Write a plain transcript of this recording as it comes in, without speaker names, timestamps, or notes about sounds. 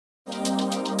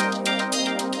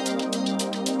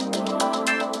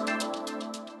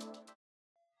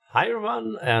Hi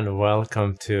everyone, and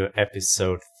welcome to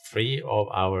episode 3 of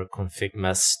our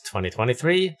ConfigMas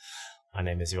 2023. My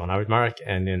name is Mark,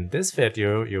 and in this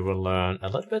video you will learn a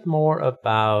little bit more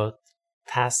about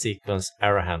task sequence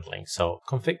error handling. So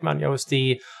ConfigMgr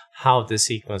OSD, how the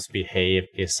sequence behave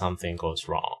if something goes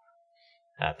wrong.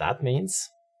 That means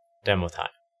demo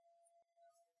time.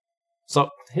 So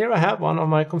here I have one of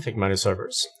my ConfigMgr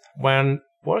servers. When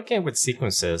working with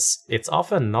sequences, it's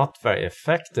often not very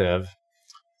effective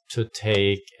to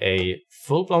take a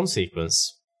full-blown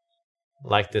sequence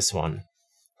like this one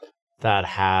that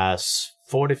has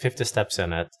 40-50 steps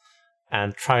in it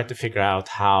and try to figure out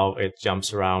how it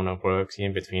jumps around and works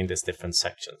in between these different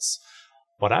sections.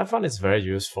 What I found is very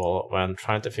useful when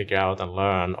trying to figure out and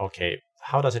learn, okay,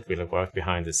 how does it really work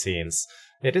behind the scenes?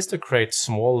 It is to create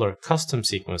smaller custom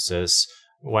sequences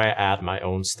where I add my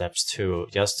own steps too,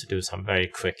 just to do some very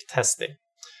quick testing.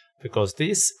 Because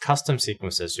these custom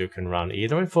sequences you can run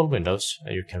either in full Windows,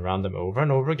 and you can run them over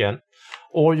and over again,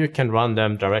 or you can run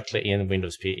them directly in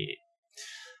Windows PE.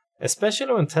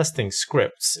 Especially when testing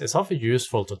scripts, it's often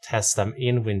useful to test them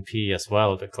in WinPE as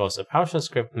well, because a PowerShell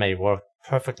script may work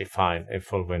perfectly fine in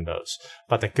full Windows,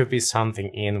 but there could be something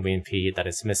in WinPE that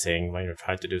is missing when you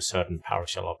try to do certain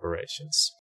PowerShell operations.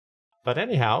 But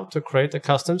anyhow, to create a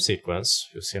custom sequence,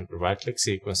 you simply right-click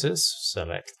Sequences,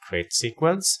 select Create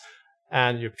Sequence,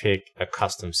 and you pick a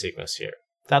custom sequence here.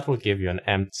 That will give you an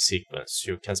empty sequence.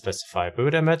 You can specify a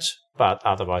boot image, but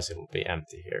otherwise it will be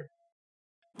empty here.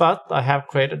 But I have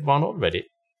created one already.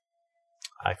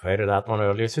 I created that one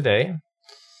earlier today,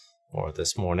 or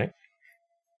this morning.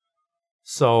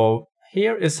 So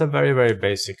here is a very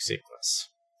basic sequence.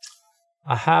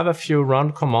 I have a few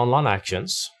run command line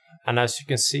actions, and as you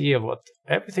can see,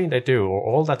 everything they do, or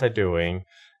all that they're doing,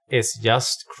 is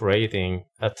just creating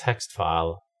a text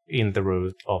file in the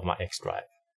root of my X drive,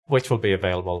 which will be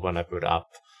available when I boot up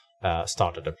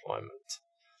start a deployment.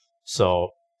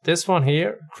 So this one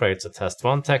here creates a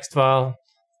test1 text file,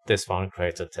 this one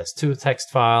creates a test2 text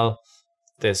file,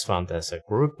 this one there's a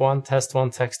group1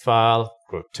 test1 text file,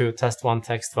 group2 test1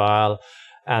 text file,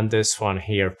 and this one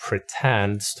here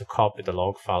pretends to copy the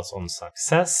log files on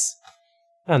success,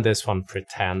 and this one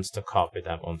pretends to copy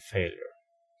them on failure.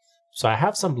 So I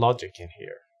have some logic in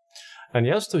here. And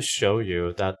just to show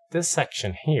you that this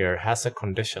section here has a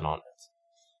condition on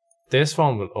it. This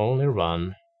one will only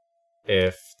run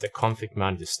if the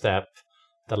ConfigMgr step,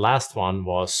 the last one,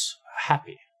 was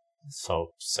happy.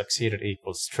 So succeeded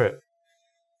equals true.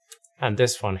 And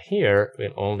this one here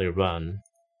will only run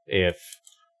if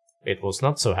it was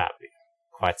not so happy.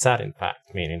 Quite sad, in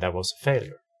fact, meaning that was a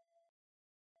failure.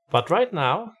 But right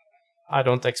now, I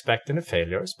don't expect any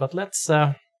failures, but let's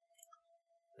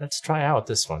try out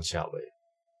this one, shall we?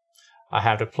 I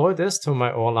have deployed this to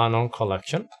my all unknown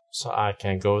collection, so I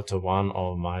can go to one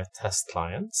of my test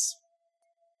clients,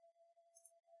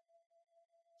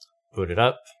 boot it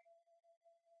up,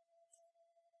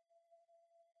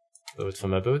 boot from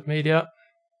my boot media,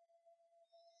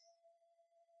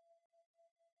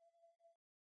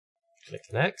 click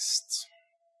next,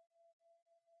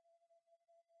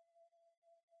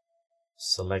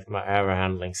 select my error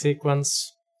handling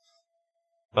sequence.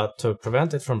 But to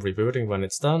prevent it from rebooting when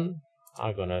it's done,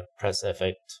 I'm going to press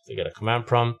F8 to get a command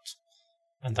prompt,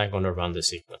 and I'm going to run the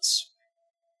sequence.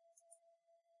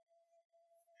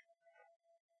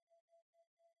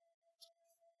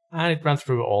 And it ran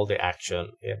through all the action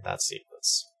in that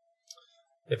sequence.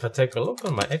 If I take a look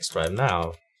on my X drive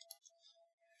now,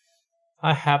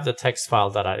 I have the text file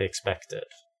that I expected.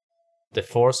 The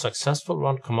 4 successful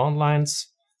run command lines,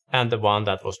 and the one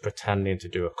that was pretending to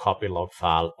do a copy log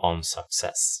file on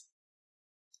success.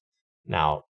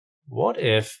 Now, what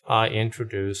if I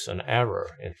introduce an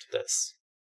error into this?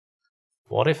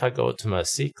 What if I go to my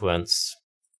sequence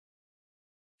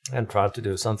and try to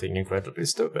do something incredibly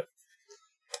stupid?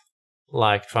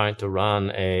 Like trying to run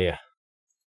a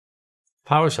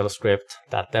PowerShell script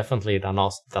that definitely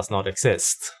does not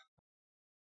exist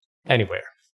anywhere.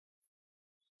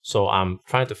 So I'm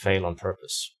trying to fail on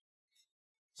purpose.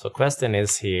 So the question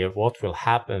is here, what will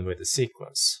happen with the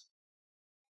sequence?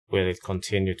 Will it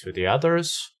continue to the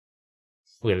others?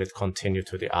 Will it continue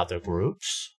to the other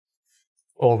groups?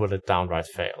 Or will it downright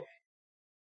fail?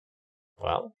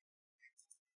 Well,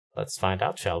 let's find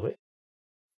out, shall we?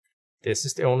 This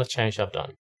is the only change I've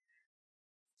done.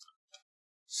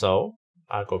 So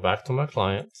I'll go back to my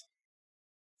client.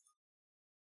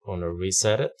 I'm going to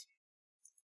reset it.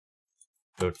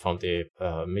 Boot from the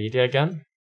media again.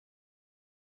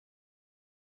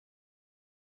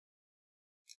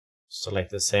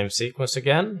 Select the same sequence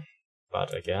again,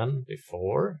 but again,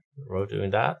 before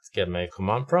doing that, get my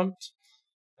command prompt,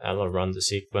 and we'll run the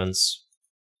sequence,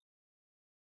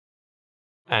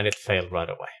 and it failed right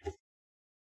away.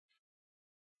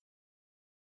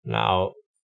 Now,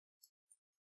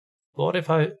 what if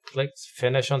I click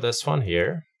finish on this one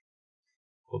here,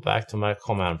 go back to my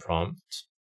command prompt,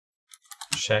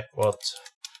 check what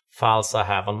files I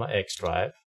have on my X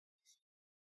drive.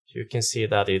 You can see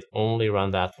that it only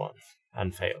ran that one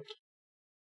and failed.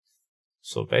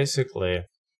 So basically,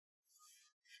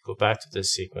 go back to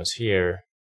this sequence here,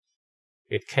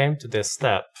 it came to this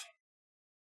step,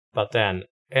 but then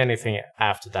anything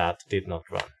after that did not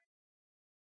run.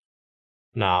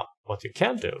 Now, what you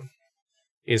can do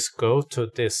is go to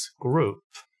this group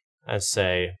and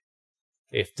say,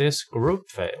 if this group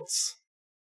fails,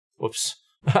 whoops,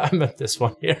 I meant this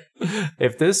one here.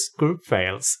 If this group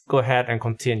fails, go ahead and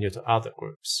continue to other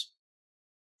groups.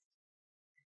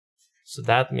 So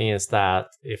that means that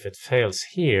if it fails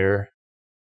here,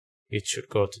 it should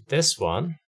go to this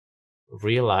one,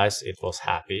 realize it was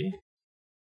happy.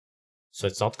 So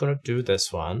it's not going to do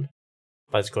this one,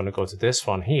 but it's going to go to this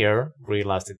one here,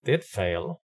 realize it did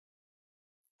fail,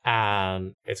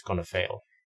 and it's going to fail,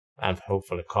 and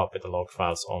hopefully copy the log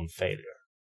files on failure.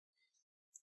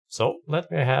 So let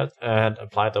me ahead and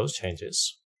apply those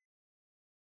changes.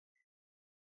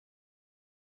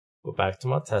 Go back to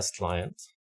my test client.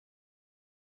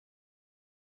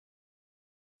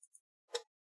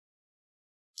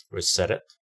 Reset it.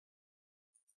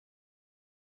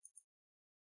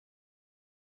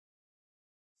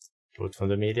 Boot from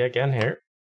the media again here.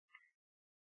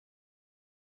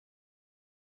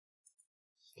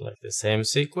 Select the same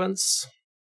sequence.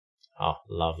 Oh,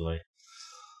 lovely.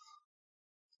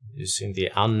 Using the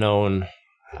unknown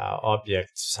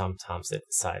object, sometimes it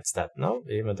decides that no,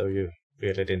 even though you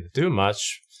really didn't do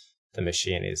much, the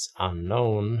machine is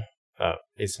unknown,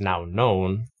 is now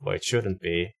known where it shouldn't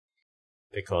be,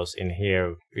 because in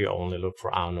here we only look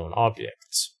for unknown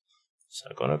objects. So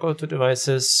I'm gonna go to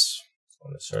devices,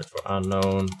 I'm gonna search for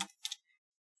unknown,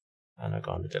 and I'm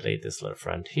gonna delete this little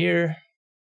friend here.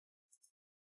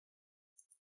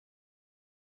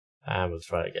 And we'll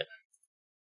try again.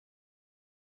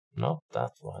 Not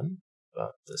that one,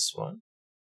 but this one.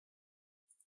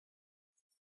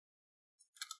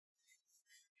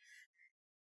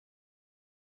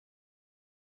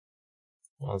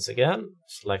 Once again,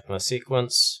 select my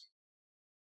sequence.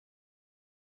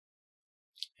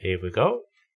 Here we go.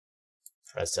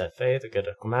 Press F8 to get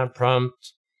a command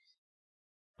prompt.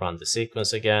 Run the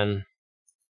sequence again.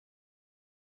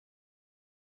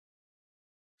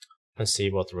 And see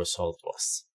what the result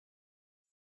was.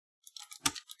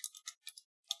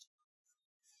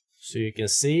 So you can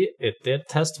see it did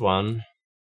test one,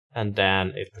 and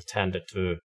then it pretended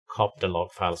to copy the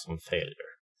log files on failure.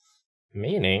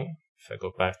 Meaning, if I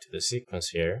go back to the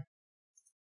sequence here,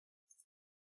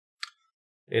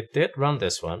 it did run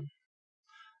this one,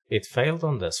 it failed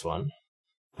on this one,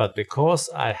 but because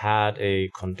I had a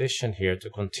condition here to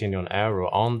continue an arrow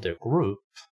on the group,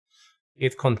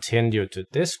 it continued to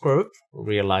this group,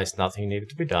 realized nothing needed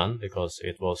to be done because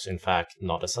it was in fact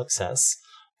not a success,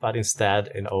 but instead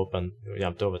it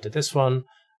jumped over to this one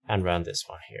and ran this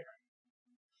one here.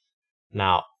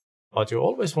 Now, what you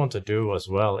always want to do as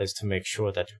well is to make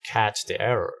sure that you catch the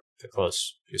error,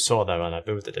 because you saw that when I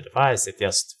booted the device, it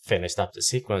just finished up the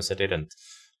sequence. It didn't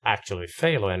actually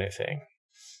fail or anything.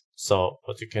 So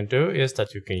what you can do is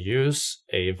that you can use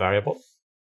a variable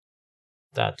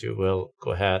that you will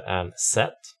go ahead and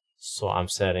set. So I'm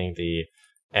setting the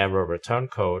error return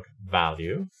code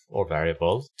value or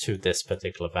variable to this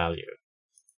particular value.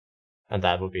 And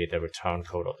that will be the return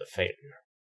code of the failure.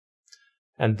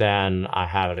 And then I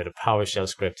have a little PowerShell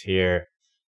script here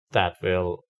that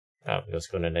will, I'm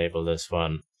just going to enable this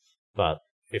one. But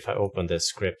if I open this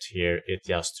script here, it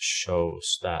just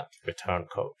shows that return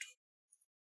code.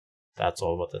 That's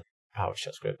all what the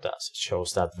PowerShell script does. It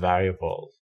shows that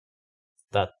variable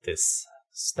that this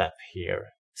step here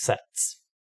sets.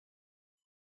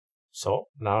 So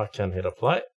now I can hit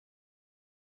apply,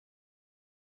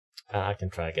 and I can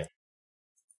try again.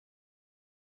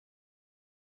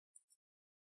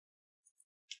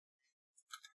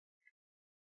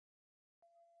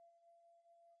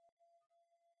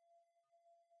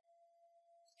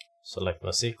 Select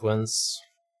my sequence,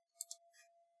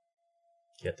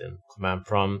 get in command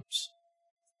prompt,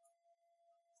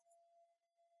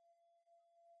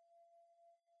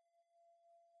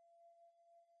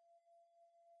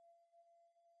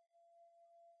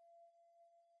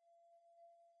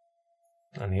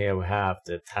 and here we have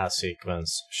the task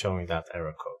sequence showing that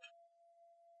error code.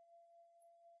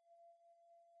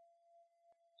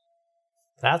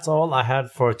 That's all I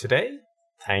had for today.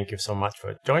 Thank you so much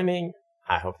for joining,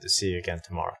 I hope to see you again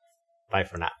tomorrow. Bye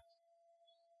for now.